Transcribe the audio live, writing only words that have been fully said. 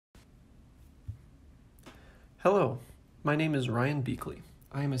Hello, my name is Ryan Beakley.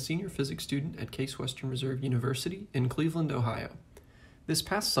 I am a senior physics student at Case Western Reserve University in Cleveland, Ohio. This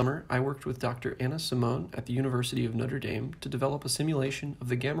past summer, I worked with Dr. Anna Simone at the University of Notre Dame to develop a simulation of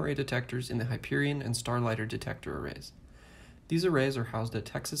the gamma-ray detectors in the Hyperion and STARLITER detector arrays. These arrays are housed at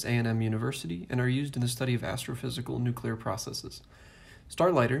Texas A&M University and are used in the study of astrophysical nuclear processes.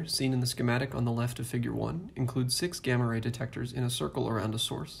 STARLITER, seen in the schematic on the left of Figure 1, includes 6 gamma-ray detectors in a circle around a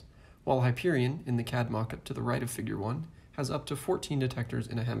source, while Hyperion, in the CAD mockup to the right of Figure 1, has up to 14 detectors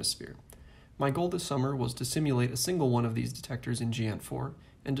in a hemisphere. My goal this summer was to simulate a single one of these detectors in GANT4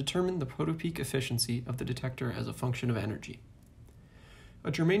 and determine the photopeak efficiency of the detector as a function of energy.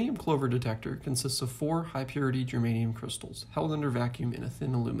 A germanium clover detector consists of 4 high-purity germanium crystals held under vacuum in a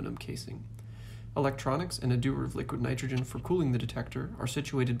thin aluminum casing. Electronics and a dewar of liquid nitrogen for cooling the detector are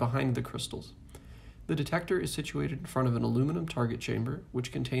situated behind the crystals. The detector is situated in front of an aluminum target chamber,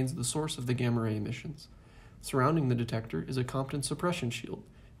 which contains the source of the gamma-ray emissions. Surrounding the detector is a Compton suppression shield,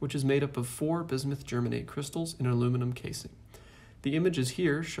 which is made up of 4 bismuth germanate crystals in an aluminum casing. The images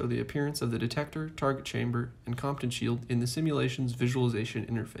here show the appearance of the detector, target chamber, and Compton shield in the simulation's visualization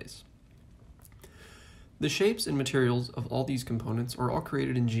interface. The shapes and materials of all these components are all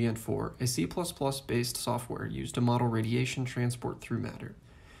created in GANT4, a C++-based software used to model radiation transport through matter.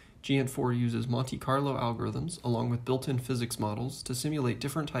 GANT4 uses Monte Carlo algorithms along with built-in physics models to simulate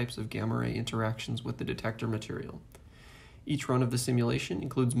different types of gamma-ray interactions with the detector material. Each run of the simulation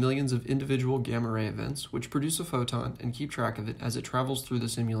includes millions of individual gamma-ray events which produce a photon and keep track of it as it travels through the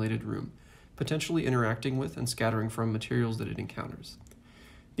simulated room, potentially interacting with and scattering from materials that it encounters.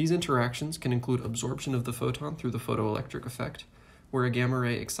 These interactions can include absorption of the photon through the photoelectric effect, where a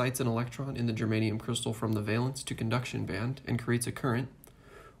gamma-ray excites an electron in the germanium crystal from the valence to conduction band and creates a current,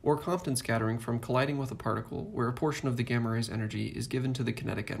 or Compton scattering from colliding with a particle where a portion of the gamma ray's energy is given to the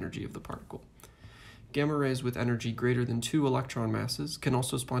kinetic energy of the particle. Gamma rays with energy greater than 2 electron masses can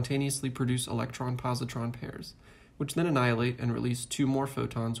also spontaneously produce electron-positron pairs, which then annihilate and release 2 more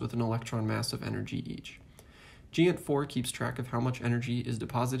photons with an electron mass of energy each. GANT4 keeps track of how much energy is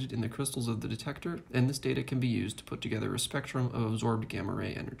deposited in the crystals of the detector, and this data can be used to put together a spectrum of absorbed gamma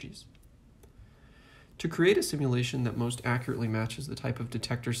ray energies. To create a simulation that most accurately matches the type of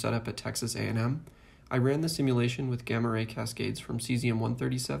detector setup at Texas A&M, I ran the simulation with gamma-ray cascades from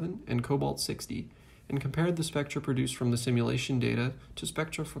cesium-137 and cobalt-60 and compared the spectra produced from the simulation data to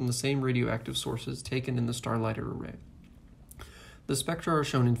spectra from the same radioactive sources taken in the STARLITER array. The spectra are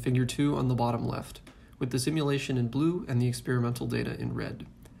shown in Figure 2 on the bottom left, with the simulation in blue and the experimental data in red.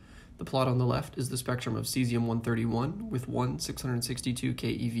 The plot on the left is the spectrum of cesium-131 with 1 662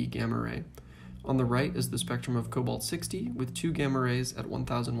 keV gamma ray. On the right is the spectrum of cobalt-60 with 2 gamma rays at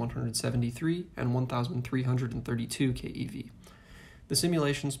 1173 and 1332 keV. The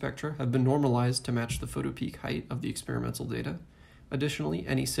simulation spectra have been normalized to match the photopeak height of the experimental data. Additionally,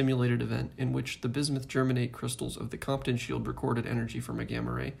 any simulated event in which the bismuth germanate crystals of the Compton shield recorded energy from a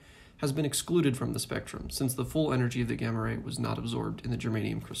gamma ray has been excluded from the spectrum, since the full energy of the gamma ray was not absorbed in the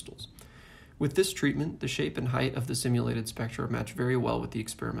germanium crystals. With this treatment, the shape and height of the simulated spectra match very well with the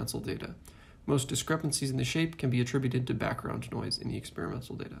experimental data. Most discrepancies in the shape can be attributed to background noise in the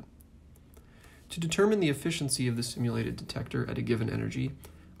experimental data. To determine the efficiency of the simulated detector at a given energy,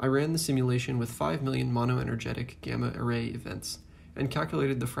 I ran the simulation with 5 million monoenergetic gamma array events and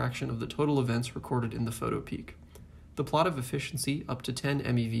calculated the fraction of the total events recorded in the photopeak. The plot of efficiency up to 10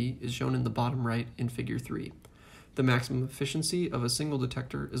 MeV is shown in the bottom right in Figure 3. The maximum efficiency of a single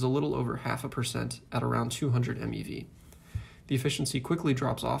detector is a little over 0.5% at around 200 MeV. The efficiency quickly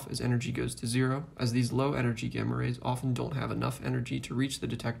drops off as energy goes to 0, as these low-energy gamma rays often don't have enough energy to reach the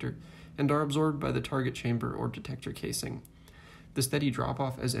detector and are absorbed by the target chamber or detector casing. The steady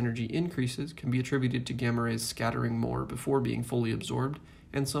drop-off as energy increases can be attributed to gamma rays scattering more before being fully absorbed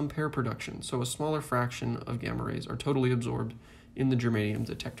and some pair production, so a smaller fraction of gamma rays are totally absorbed in the germanium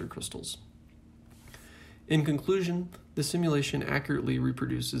detector crystals. In conclusion, the simulation accurately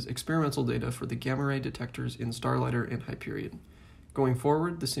reproduces experimental data for the gamma-ray detectors in STARLITER and Hyperion. Going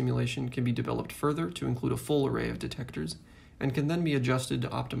forward, the simulation can be developed further to include a full array of detectors, and can then be adjusted to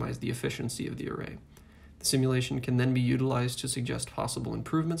optimize the efficiency of the array. The simulation can then be utilized to suggest possible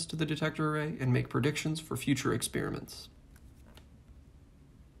improvements to the detector array and make predictions for future experiments.